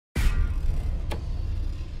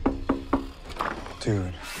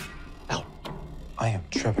Dude. Ow. I am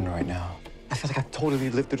tripping right now. I feel like I've totally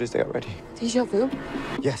lived through this day already. Deja vu?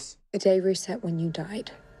 Yes. The day reset when you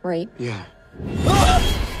died, right? Yeah.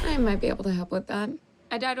 I might be able to help with that.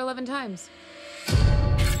 I died 11 times.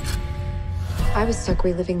 I was stuck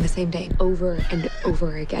reliving the same day over and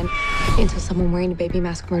over again until someone wearing a baby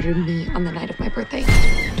mask murdered me on the night of my birthday.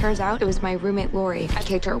 Turns out it was my roommate, Lori. I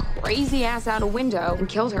kicked her crazy ass out a window and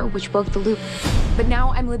killed her, which broke the loop. But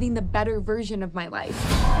now I'm living the better version of my life.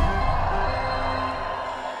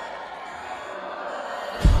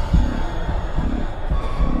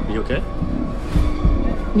 You okay?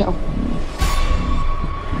 No.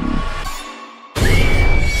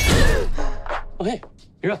 Oh, hey,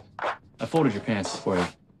 you're up. I folded your pants for you.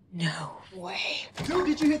 No way. Dude,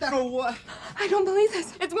 did you hit that or what? I don't believe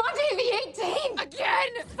this. It's Monte the 18th again!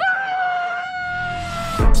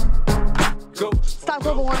 Go. Stop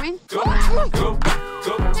global warming. Go. I'm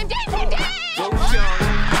dancing.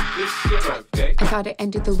 It's your birthday. I thought it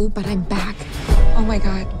ended the loop, but I'm back. Oh my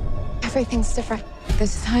God. Everything's different.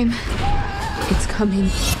 This time, it's coming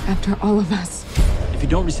after all of us. If you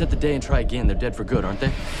don't reset the day and try again, they're dead for good, aren't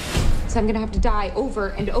they? So I'm gonna have to die over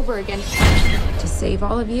and over again to save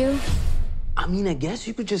all of you. I mean, I guess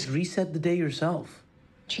you could just reset the day yourself.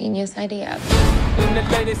 Genius idea. In the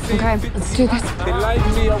latest scene, Okay, let's do this. They like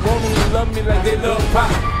me, I want them to love me like they love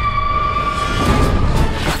pop.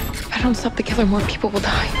 If I don't stop the killer, more people will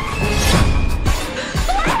die.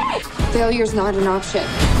 Failure's not an option.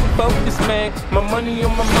 Focus, man. My money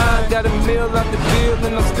on my mind. Got a meal out the deal,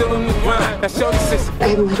 and I'm still on the grind. Now, shorty says,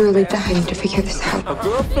 I'm literally dying to figure this out. a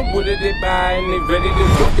girl from Wooded, they buy, and they ready to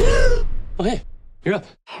go. Oh, hey, you're up.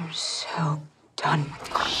 I'm so done with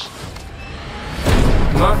this.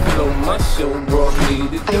 My flow, my show brought me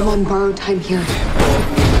to I am on borrowed time here.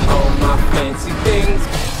 all my fancy things.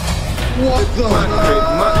 What the My crib,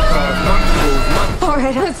 my car, my clothes, my All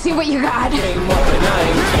right, let's see what you got. game up, and I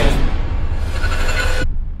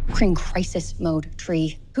ain't We're in crisis mode,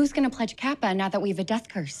 Tree. Who's gonna pledge Kappa now that we have a death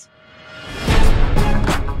curse?